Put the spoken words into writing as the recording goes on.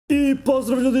I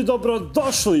pozdrav ljudi,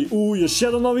 dobrodošli u još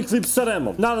jedan novi klip sa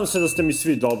Remom. Nadam se da ste mi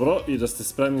svi dobro i da ste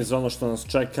spremni za ono što nas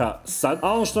čeka sad.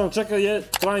 A ono što nam čeka je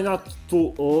Try Not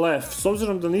To Laugh. S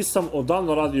obzirom da nisam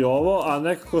odavno radio ovo, a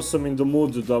nekako sam in the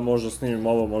mood da možda snimim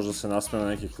ovo, možda se nasmijem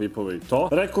na neke klipove i to.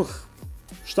 Rekoh,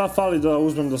 šta fali da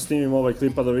uzmem da snimim ovaj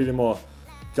klip pa da vidimo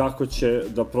kako će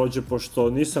da prođe, pošto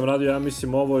nisam radio, ja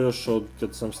mislim, ovo još od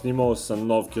kad sam snimao sa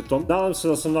Novketom. Nadam se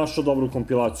da sam našao dobru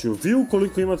kompilaciju. Vi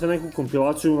ukoliko imate neku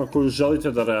kompilaciju na koju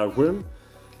želite da reagujem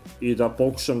i da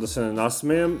pokušam da se ne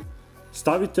nasmejem,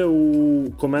 stavite u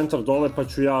komentar dole pa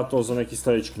ću ja to za neki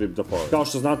sljedeći klip da povedem. Kao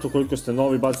što znate, ukoliko ste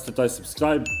novi, bacite taj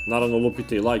subscribe, naravno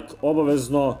lupite i like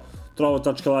obavezno.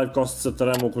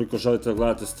 Trovo.live/Rema ukoliko želite da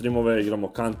gledate streamove,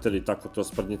 igramo Counter i tako to,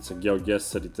 sprdnjice,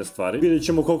 GeoGuessr i te stvari. Vidjet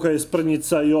ćemo koliko je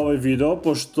sprdnjica i ovaj video,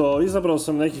 pošto izabrao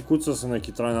sam neki, kucao sam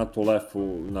neki Try Not To Laugh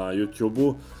na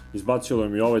YouTube-u, izbacilo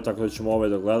mi ovaj, tako da ćemo ovaj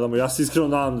da gledamo. Ja se iskreno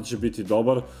nadam da će biti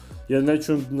dobar, jer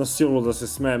neću na silu da se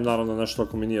smejem, naravno nešto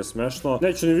ako mi nije smešno.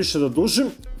 Neću ni više da dužim,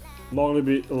 mogli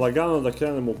bi lagano da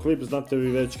krenemo u klip, znate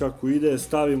vi već kako ide,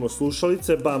 stavimo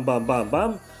slušalice, bam bam bam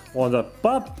bam, onda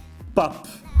pap, pap.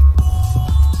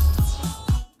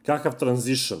 Kakav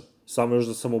transition, samo još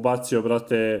da sam ubacio,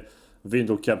 brate,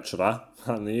 window capture, a?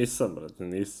 A nisam, brate,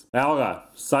 nisam. Evo ga,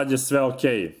 sad je sve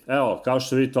okej. Evo, kao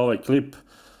što vidite ovaj klip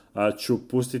ću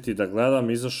pustiti da gledam,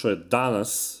 izašao je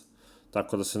danas,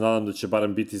 tako da se nadam da će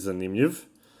barem biti zanimljiv.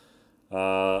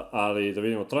 Ali da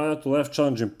vidimo, Try Not To Laugh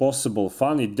Challenge Impossible,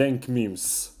 funny dank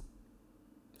memes.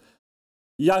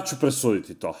 Ja ću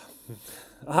presuditi to.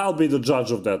 I'll be the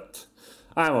judge of that.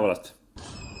 Ajmo, brate.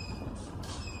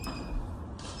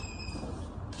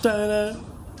 Tada,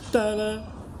 tada.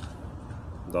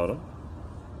 Dobro.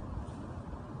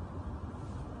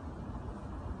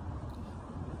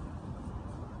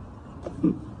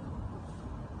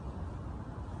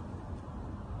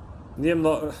 Nije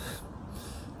mnogo...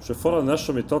 Šefora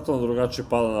nešto mi totalno drugačije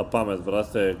pada na pamet,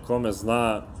 brate. Kome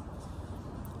zna,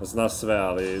 zna sve,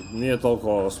 ali nije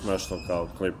toliko smešno kao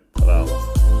klip, realno.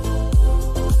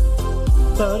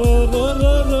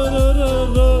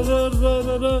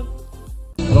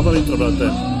 Dobar intro, brate.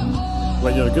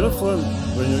 When your girlfriend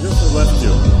left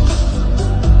you.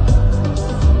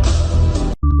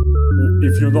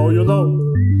 If you know, you know.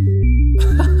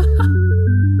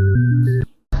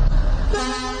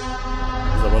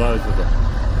 Zaboravite to.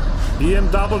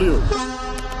 BMW.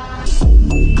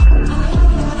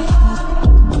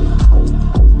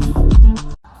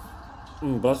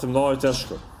 Brate, mnogo je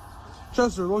teško.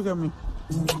 Chester, look at me.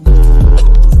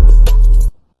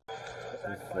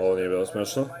 Ovo nije bilo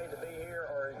smešno.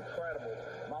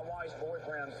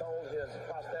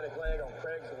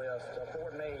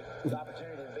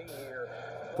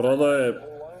 Prodao je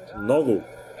nogu.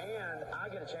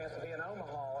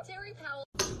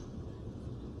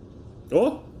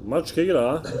 O, mačka igra,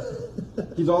 a?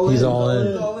 He's all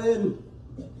in.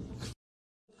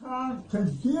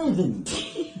 Confusing.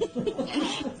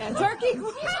 And turkey.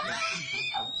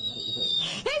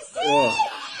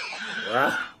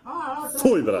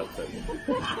 Fuj, brate.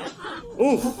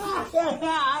 Uf.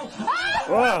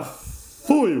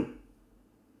 Fuj.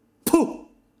 Puh.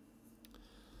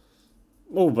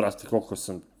 Brate,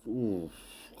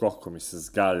 koliko mi se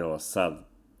zgaljalo sad.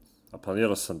 A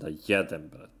planirao sam da jedem,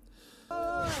 brate.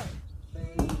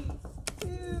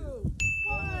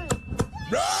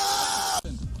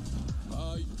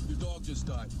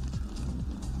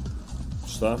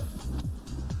 Šta?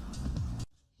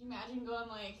 Imagine going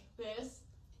like this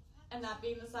and that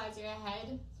being the size of your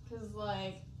head, because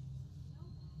like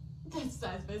that's the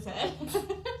size of his head.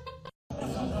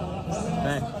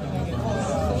 Hey.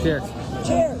 Cheers.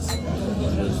 Cheers.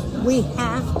 We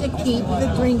have to keep the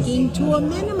drinking to a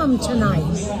minimum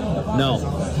tonight. No.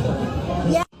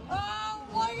 Yeah. Oh,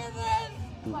 look at this!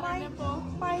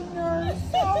 My nerves.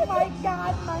 Oh my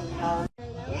god, my nerves.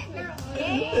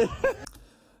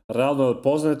 Realno,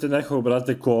 poznajete nekog,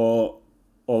 brate, ko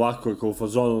ovako, ko u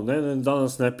fazonu, ne,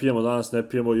 danas ne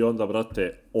pijemo i onda,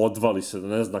 brate, odvali se da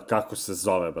ne zna kako se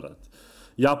zove, brate.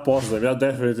 Ja poznajem, ja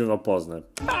definitivno poznajem.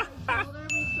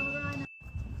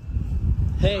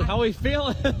 Hey, how are we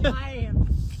feeling? I am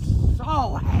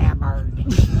so hammered.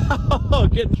 Oh,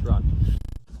 get drunk.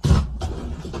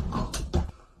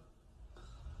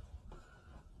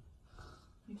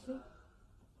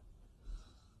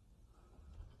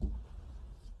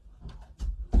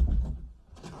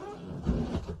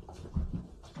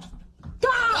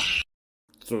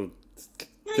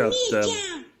 God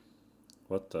damn.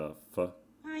 What the fuck?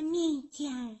 I need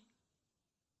you.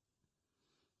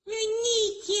 I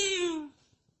need you.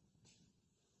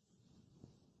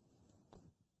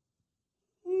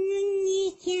 I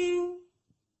need you.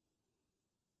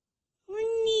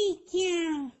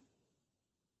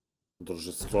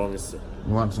 Druže, skloni se.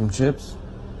 You want some chips?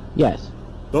 Yes.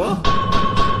 Da?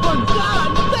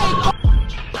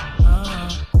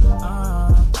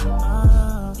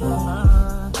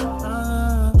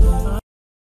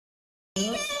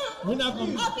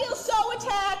 I feel so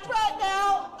attacked right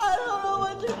now. I don't know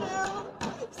what to do.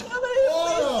 Somebody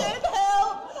please send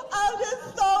help. I'm just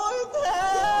so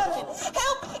attacked.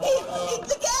 Help! He's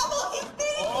the gavel. He's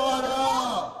beating me.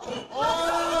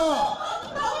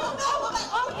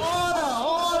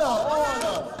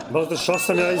 Brate, šta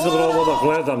sam ja izabrao ovo da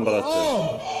gledam, brate?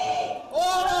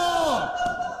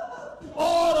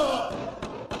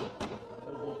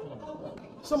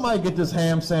 Somebody get this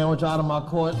ham sandwich out of my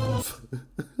court.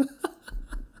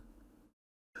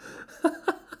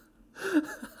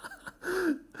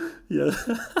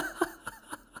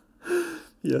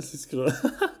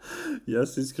 Ja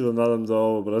se iskreno nadam da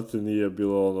ovo, brate, nije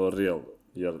bilo ono real,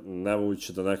 jer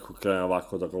nemoguće da neko krene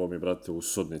ovako da glumi, brate, u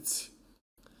sudnici.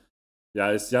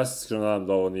 Ja se iskreno nadam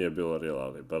da ovo nije bilo real,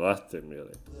 ali, brate,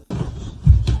 mili.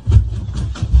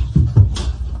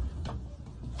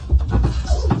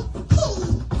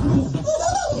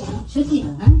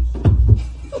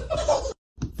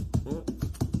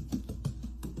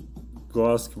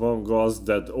 Go ask mom, go ask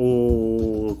dad.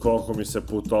 Uuuu, koliko mi se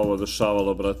puta ovo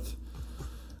dešavalo, brate.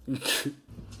 2,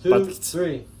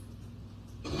 3.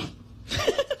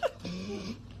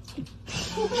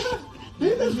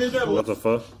 What the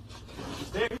fuck?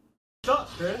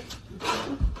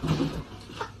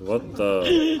 What the...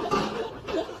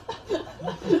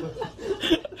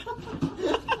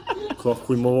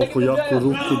 Kako ima ovako jako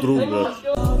ruku druga.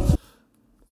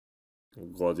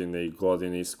 Godine i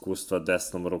godine iskustva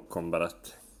desnom rukom,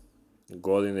 brate.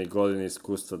 Godine i godine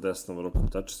iskustva desnom rukom.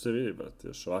 Tačno se vidi, brate,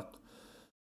 još ovako.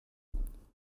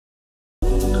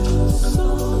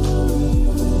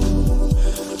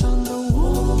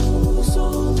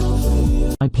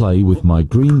 I play with my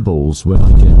green balls when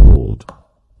I get bored.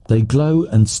 They glow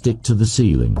and stick to the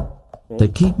ceiling. They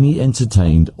keep me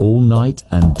entertained all night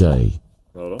and day.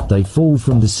 They fall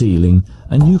from the ceiling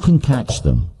and you can catch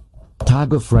them.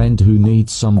 Tag a friend who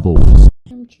needs some balls.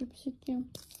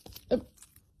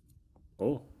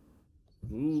 Oh.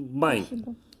 Benq.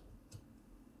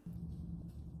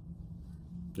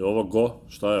 Je ovo go?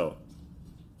 Šta je ovo?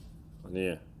 A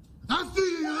nije. I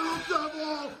see you, little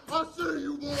devil! I see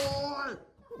you, boy!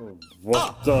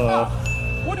 What the?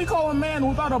 What do you call a man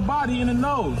without a body and a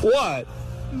nose? What?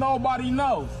 Nobody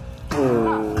knows.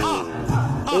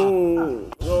 Oh,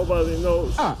 nobody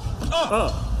knows.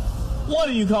 What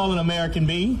do you call an American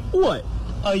bee? What?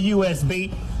 A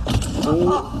USB.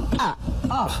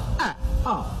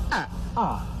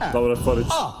 Dobra, Korić.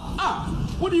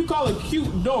 What do you call a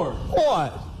cute door?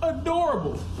 What?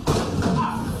 Adorable.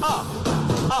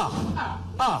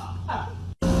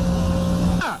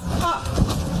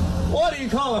 What do you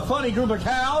call a funny group of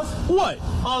cows? What?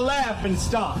 A laughing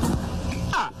stock.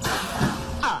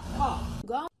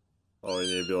 Ovo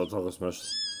nije bilo tako smešno.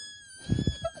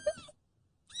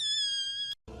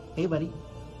 Hey, buddy.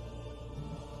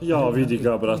 Jao, vidi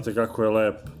ga, brate, kako je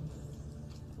lep.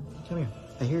 Come here.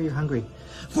 I hear you're hungry.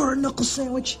 For a knuckle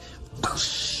sandwich.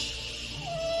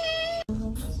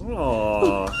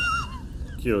 Aww.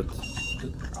 Cute.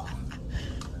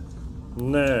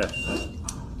 Ne.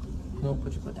 No,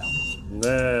 put your foot down.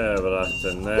 Ne,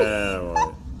 brate, nemoj.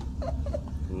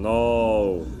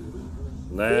 No.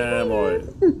 Nemoj.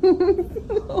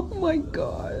 Oh my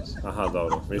gosh. Aha,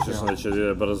 dobro. Mislio sam da će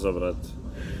ide brzo, brate.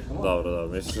 Dobro,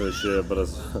 mislio sam da će ide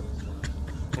brzo.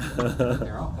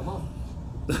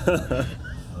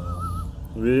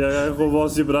 Vidi kako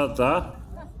vozi, brat, a?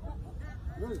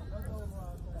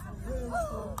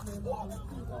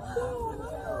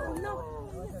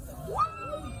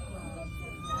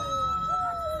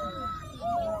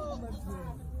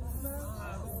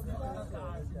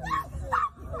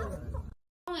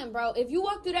 Bro, if you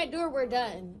walk through that door, we're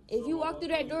done. If you walk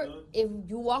through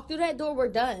that door,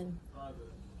 we're done.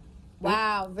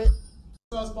 Wow.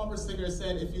 ASUS bumper sticker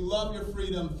said, if you love your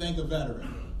freedom, thank a veteran,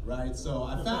 right? So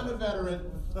I found a veteran.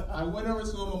 I went over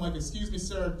to him. I'm like, excuse me,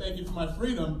 sir, thank you for my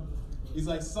freedom. He's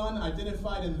like, son, I didn't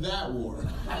fight in that war.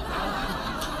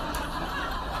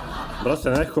 Brate,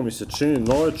 neko mi se čini,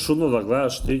 no je čudno da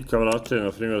gledaš ti kao vrate,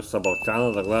 na primjer, sa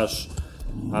Balkana, da gledaš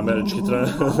američki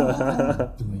trener.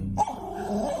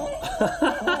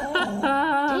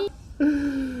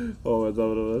 Ovo je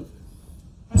dobro, brate.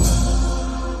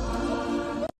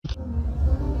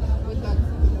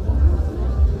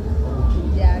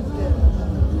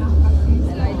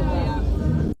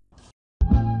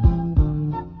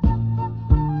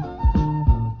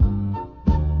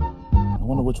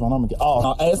 Which one I'm gonna get?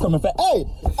 Oh, it's coming fast. Hey!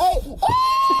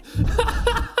 I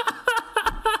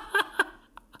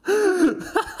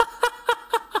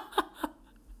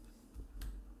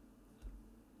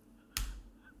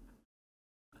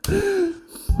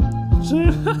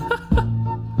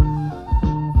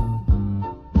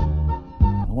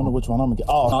wonder which one I'm gonna get.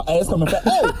 Oh, hey, it's coming back.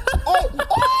 Hey! Hey!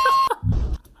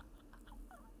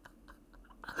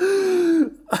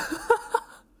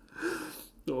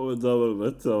 Ovo je dobro,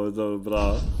 brate, ovo je dobro,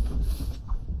 bravo.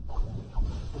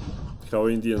 Kao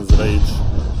Indian's Rage.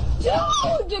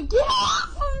 Dude, get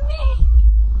off of me!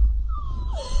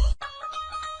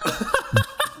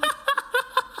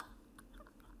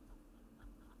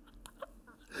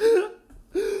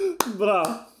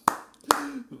 Bravo.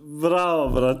 Bravo,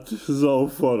 brate, za ovu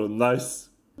foru, nice.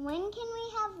 When can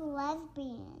we have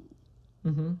lesbian?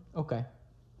 Okay.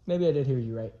 Maybe I did hear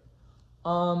you right.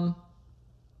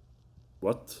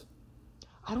 What?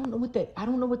 I don't know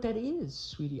what that is,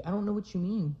 sweetie. I don't know what you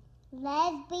mean.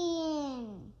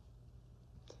 Lesbian.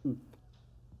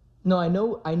 No, I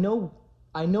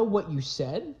know what you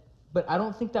said, but I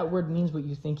don't think that word means what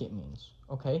you think it means,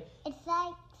 okay? It's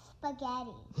like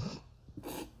spaghetti.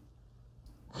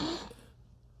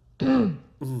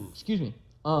 Excuse me.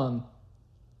 Do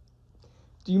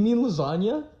you mean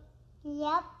lasagna?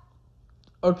 Yep.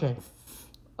 Okay.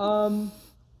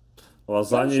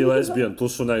 Lazanja i lesbijan, tu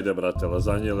su negde, brate.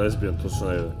 Lazanja i lesbijan, tu su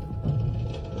negde.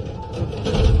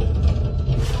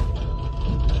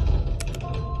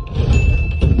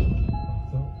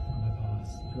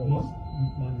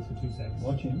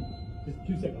 Watch him. Just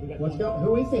 2 seconds. What's going?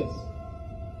 Who is this?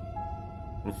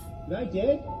 They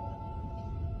dead?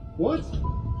 What?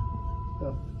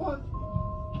 The fuck?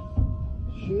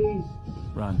 Jeez.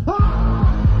 Run.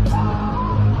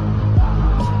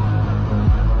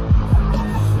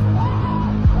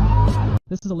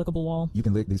 This is a lickable wall. You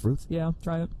can lick these fruits? Yeah,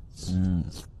 try it.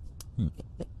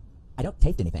 I don't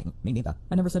taste anything. Me neither.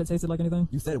 I never said it tasted like anything.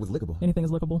 You said it was lickable. Anything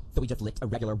is lickable. So we just licked a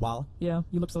regular wall? Yeah,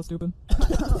 you look so stupid.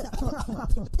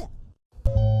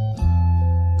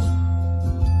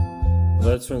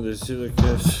 That's when they see the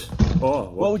cash. Oh,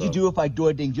 what would you do if I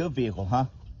door dinged your vehicle, huh?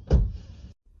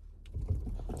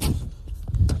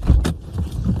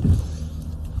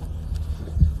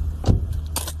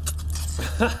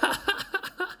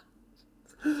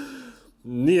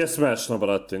 Nije smešno,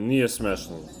 brate, nije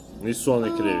smešno. Nisu oni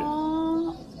krivi.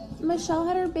 Michelle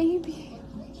had her baby.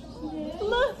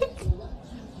 Look.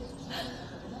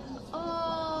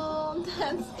 Oh,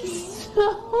 that's so.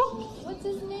 What's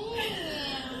his name?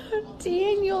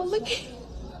 Daniel. Look.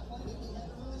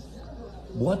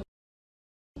 What?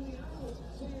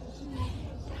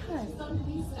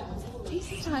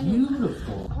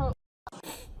 Beautiful.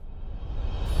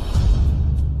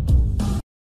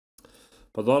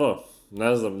 Pa dobro,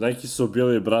 ne znam, neki su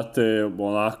bili, brate,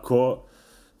 onako,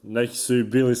 neki su i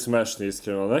bili smešni,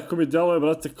 iskreno. Neko mi djeluje,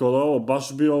 brate, kao da ovo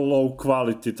baš bio low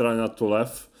quality TRIDENTZ,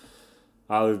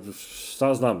 ali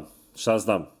šta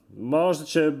znam. Možda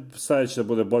će sljedeće da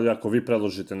bude bolje ako vi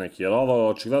predložite neki, jer ovo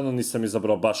očigledno nisam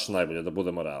izabrao baš najbolje, da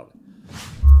budemo realni.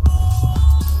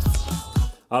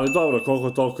 Ali dobro, koliko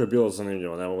toliko je bilo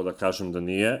zanimljivo, ne mogu da kažem da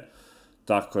nije.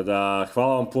 Tako da,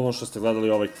 hvala vam puno što ste gledali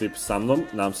ovaj klip sa mnom,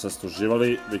 nadam se da ste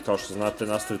uživali, vi kao što znate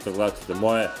nastavite da gledate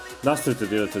moje, nastavite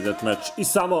da idete deathmatch i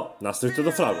samo nastavite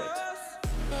da fragujete.